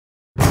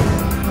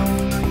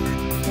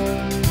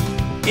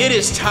It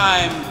is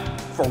time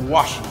for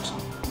Washington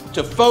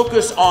to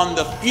focus on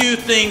the few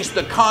things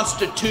the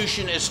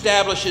Constitution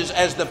establishes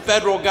as the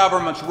federal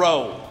government's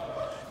role.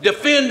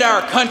 Defend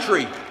our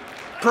country,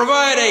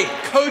 provide a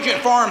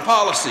cogent foreign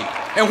policy,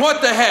 and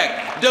what the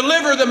heck,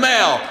 deliver the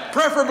mail,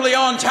 preferably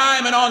on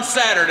time and on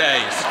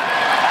Saturdays.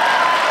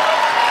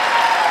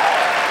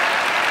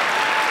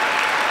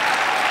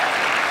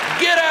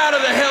 Get out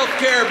of the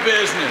healthcare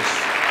business.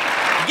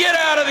 Get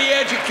out of the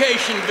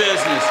education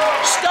business.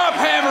 Stop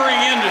hammering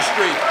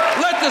industry.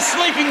 Let the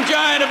sleeping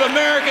giant of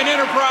American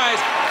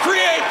enterprise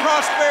create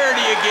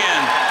prosperity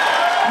again.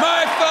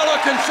 My fellow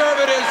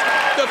conservatives,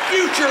 the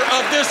future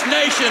of this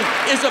nation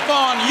is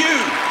upon you.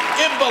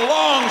 It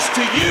belongs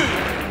to you.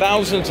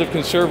 Thousands of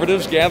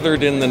conservatives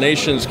gathered in the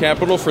nation's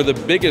capital for the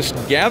biggest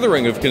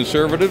gathering of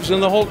conservatives in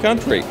the whole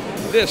country.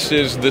 This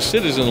is the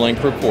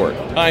CitizenLink Report.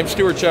 I'm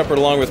Stuart Shepard,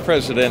 along with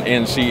President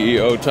and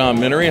CEO Tom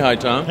Minnery. Hi,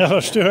 Tom.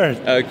 Hello, Stuart.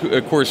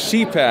 Of course,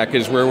 CPAC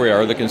is where we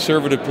are, the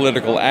Conservative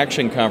Political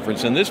Action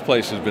Conference, and this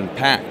place has been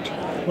packed.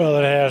 Well,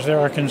 it has. There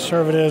are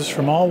conservatives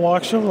from all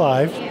walks of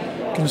life,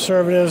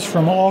 conservatives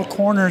from all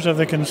corners of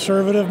the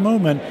conservative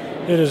movement.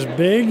 It is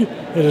big,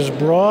 it is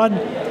broad,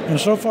 and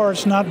so far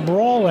it's not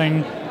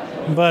brawling,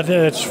 but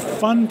it's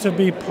fun to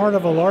be part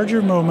of a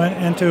larger movement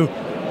and to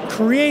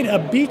create a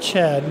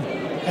beachhead,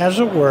 as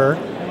it were,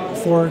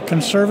 for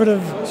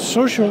conservative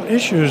social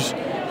issues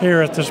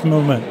here at this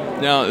movement.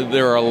 Now,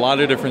 there are a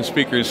lot of different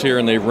speakers here,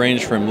 and they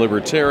range from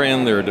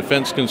libertarian, there are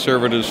defense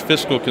conservatives,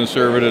 fiscal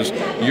conservatives.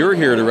 You're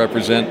here to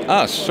represent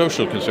us,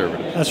 social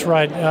conservatives. That's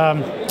right.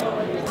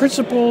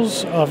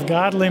 Principles of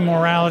godly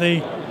morality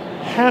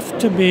have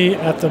to be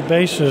at the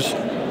basis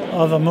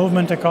of a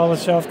movement to call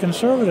itself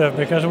conservative,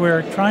 because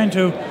we're trying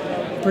to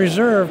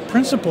preserve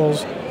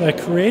principles that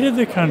created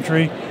the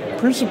country,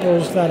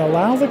 principles that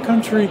allow the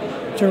country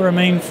to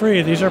remain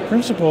free. These are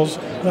principles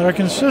that are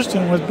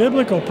consistent with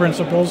biblical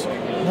principles.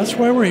 That's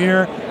why we're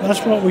here.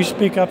 That's what we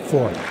speak up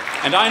for.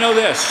 And I know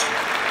this.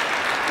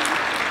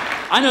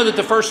 I know that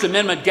the First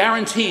Amendment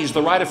guarantees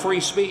the right of free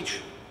speech,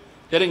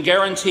 that it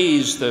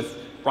guarantees the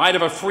right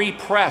of a free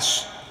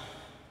press,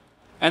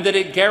 and that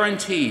it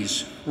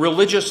guarantees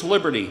religious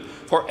liberty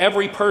for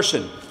every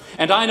person.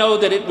 And I know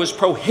that it was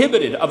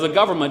prohibited of the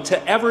government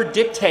to ever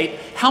dictate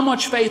how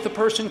much faith a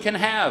person can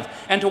have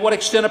and to what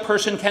extent a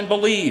person can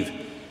believe.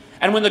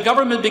 And when the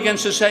government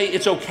begins to say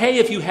it's okay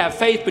if you have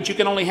faith, but you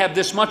can only have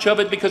this much of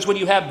it, because when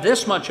you have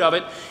this much of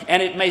it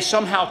and it may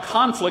somehow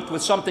conflict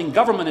with something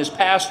government has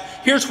passed,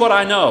 here's what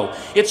I know.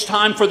 It's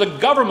time for the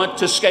government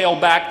to scale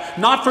back,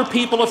 not for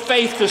people of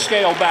faith to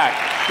scale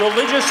back.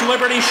 Religious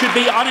liberty should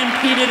be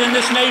unimpeded in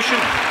this nation.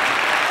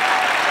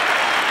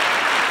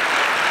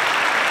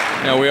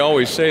 Now, we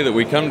always say that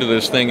we come to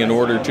this thing in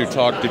order to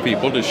talk to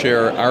people, to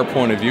share our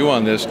point of view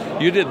on this.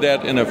 You did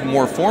that in a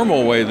more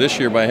formal way this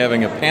year by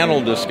having a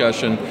panel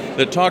discussion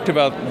that talked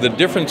about the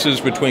differences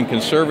between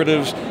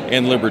conservatives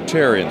and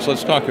libertarians.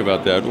 Let's talk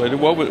about that.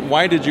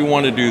 Why did you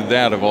want to do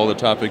that of all the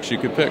topics you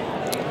could pick?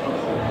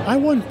 I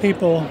want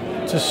people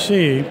to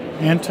see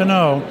and to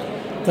know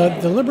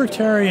that the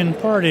Libertarian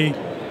Party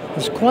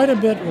is quite a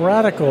bit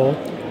radical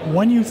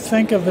when you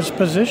think of its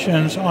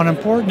positions on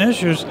important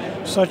issues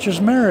such as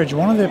marriage.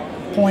 One of the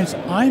points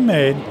I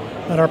made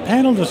at our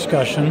panel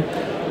discussion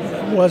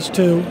was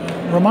to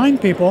remind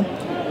people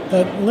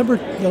that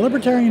the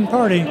Libertarian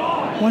Party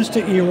wants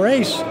to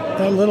erase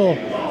that little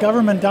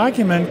government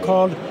document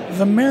called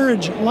the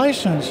marriage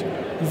license.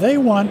 They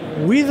want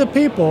we the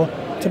people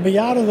to be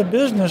out of the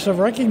business of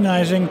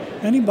recognizing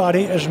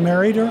anybody as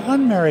married or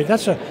unmarried.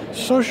 That's a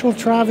social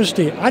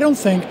travesty. I don't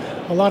think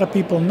a lot of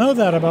people know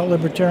that about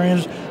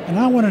libertarians, and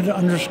I wanted to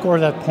underscore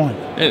that point.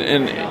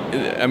 And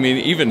I mean,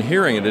 even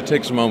hearing it, it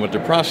takes a moment to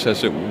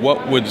process it.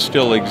 What would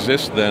still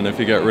exist then if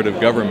you got rid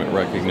of government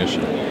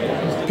recognition?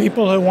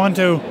 People who want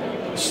to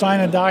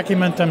sign a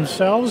document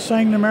themselves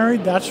saying they're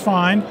married, that's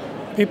fine.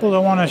 People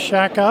who want to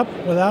shack up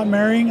without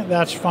marrying,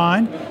 that's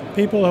fine.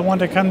 People who want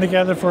to come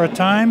together for a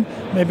time,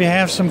 maybe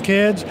have some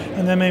kids,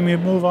 and then maybe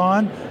move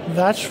on,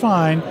 that's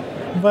fine.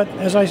 But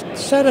as I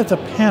said at the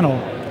panel,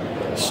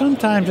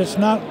 sometimes it's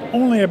not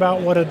only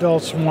about what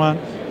adults want.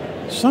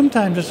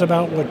 Sometimes it's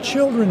about what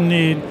children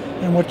need,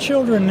 and what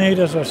children need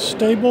is a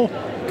stable,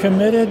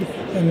 committed,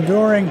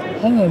 enduring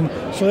home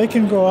so they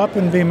can grow up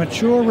and be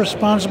mature,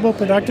 responsible,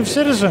 productive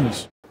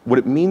citizens. What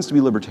it means to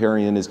be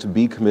libertarian is to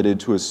be committed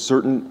to a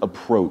certain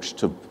approach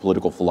to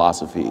political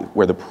philosophy,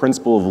 where the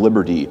principle of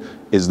liberty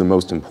is the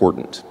most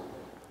important.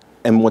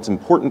 And what's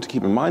important to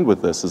keep in mind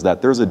with this is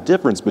that there's a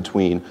difference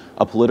between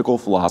a political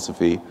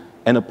philosophy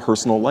and a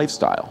personal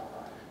lifestyle.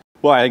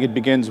 Well, I think it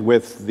begins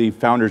with the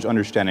founders'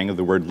 understanding of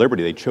the word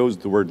liberty. They chose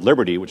the word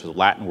liberty, which is a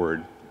Latin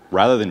word,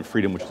 rather than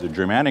freedom, which is a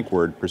Germanic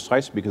word,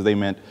 precisely because they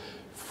meant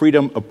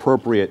freedom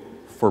appropriate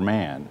for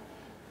man.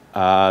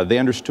 They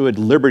understood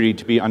liberty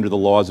to be under the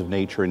laws of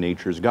nature and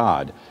nature's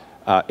God.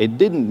 It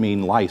didn't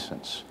mean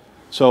license.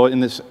 So in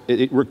this,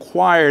 it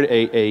required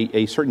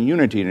a certain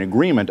unity and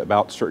agreement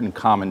about certain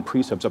common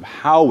precepts of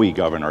how we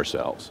govern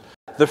ourselves.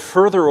 The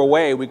further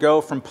away we go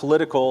from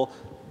political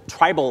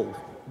tribal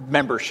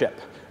membership,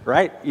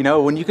 right? You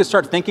know, when you can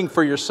start thinking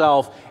for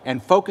yourself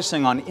and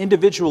focusing on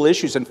individual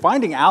issues and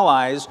finding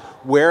allies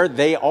where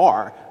they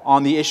are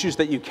on the issues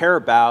that you care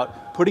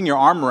about, putting your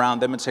arm around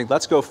them and saying,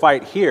 let's go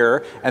fight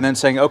here, and then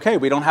saying, okay,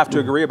 we don't have to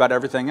agree about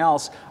everything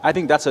else. I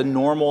think that's a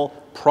normal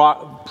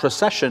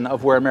procession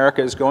of where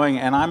America is going,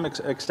 and I'm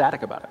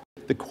ecstatic about it.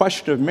 The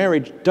question of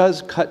marriage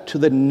does cut to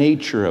the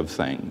nature of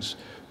things,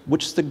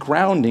 which is the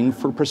grounding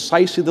for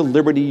precisely the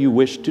liberty you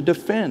wish to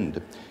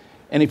defend.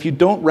 And if you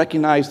don't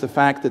recognize the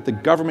fact that the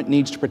government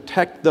needs to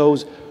protect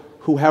those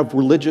who have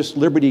religious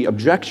liberty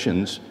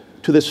objections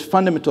to this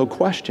fundamental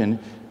question,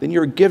 then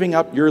you're giving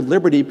up your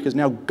liberty, because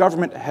now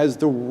government has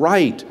the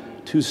right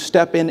to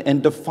step in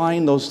and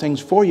define those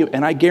things for you.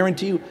 And I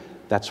guarantee you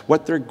that's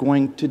what they're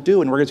going to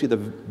do. And we're going to see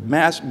the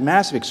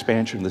massive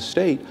expansion of the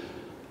state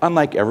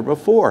unlike ever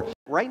before.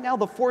 Right now,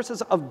 the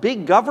forces of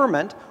big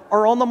government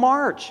are on the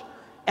march.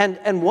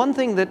 And one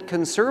thing that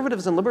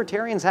conservatives and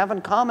libertarians have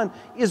in common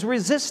is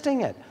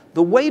resisting it.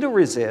 The way to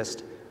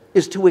resist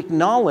is to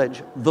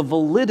acknowledge the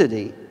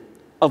validity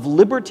of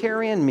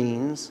libertarian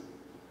means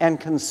and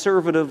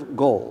conservative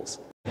goals.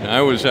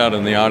 I was out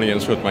in the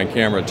audience with my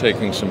camera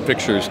taking some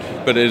pictures,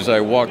 but as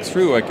I walked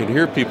through, I could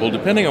hear people,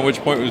 depending on which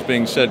point was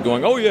being said,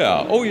 going, oh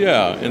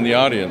yeah, in the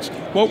audience.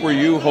 What were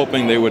you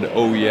hoping they would,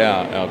 oh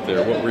yeah, out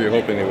there? What were you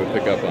hoping they would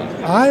pick up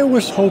on? I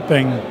was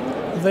hoping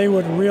they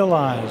would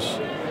realize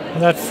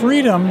that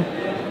freedom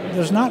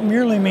does not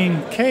merely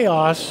mean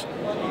chaos.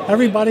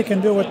 Everybody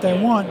can do what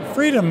they want.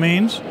 Freedom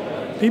means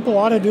people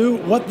ought to do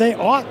what they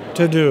ought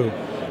to do,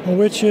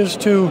 which is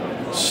to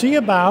see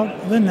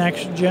about the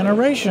next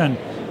generation.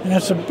 And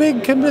it's a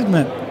big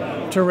commitment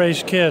to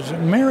raise kids.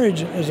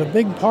 Marriage is a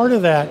big part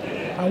of that.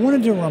 I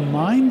wanted to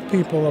remind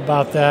people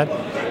about that,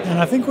 and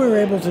I think we were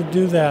able to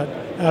do that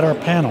at our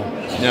panel.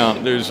 Now,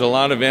 there's a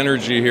lot of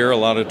energy here, a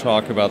lot of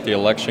talk about the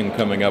election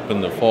coming up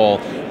in the fall.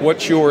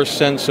 What's your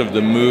sense of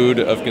the mood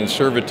of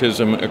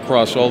conservatism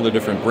across all the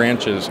different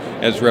branches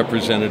as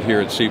represented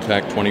here at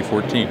CPAC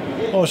 2014?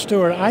 Oh,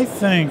 Stuart, I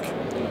think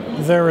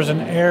there is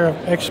an air of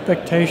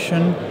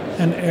expectation,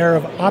 an air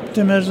of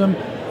optimism,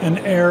 an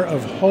air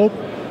of hope.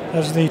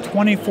 As the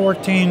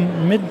 2014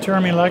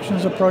 midterm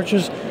elections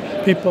approaches,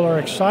 people are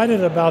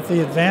excited about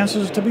the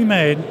advances to be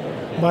made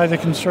by the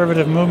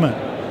conservative movement.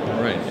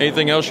 All right.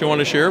 Anything else you want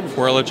to share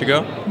before I let you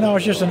go? No,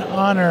 it's just an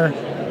honor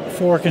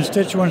for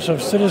constituents of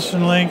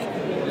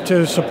CitizenLink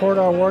to support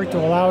our work, to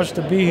allow us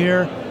to be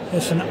here.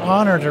 It's an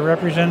honor to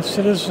represent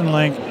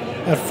CitizenLink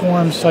at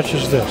forums such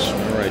as this.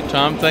 All right,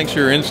 Tom, thanks for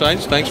your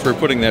insights. Thanks for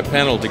putting that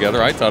panel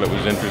together. I thought it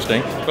was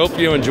interesting. Hope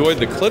you enjoyed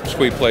the clips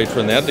we played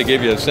from that to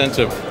give you a sense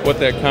of what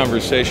that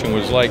conversation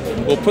was like.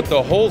 We'll put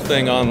the whole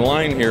thing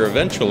online here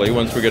eventually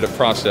once we get it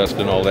processed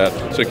and all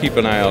that, so keep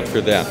an eye out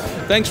for that.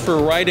 Thanks for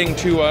writing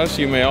to us.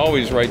 You may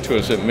always write to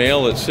us at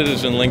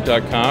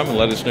mail@citizenlink.com and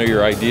let us know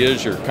your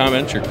ideas, your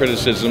comments, your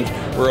criticisms.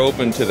 We're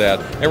open to that.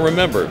 And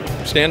remember,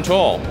 stand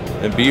tall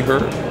and be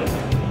heard.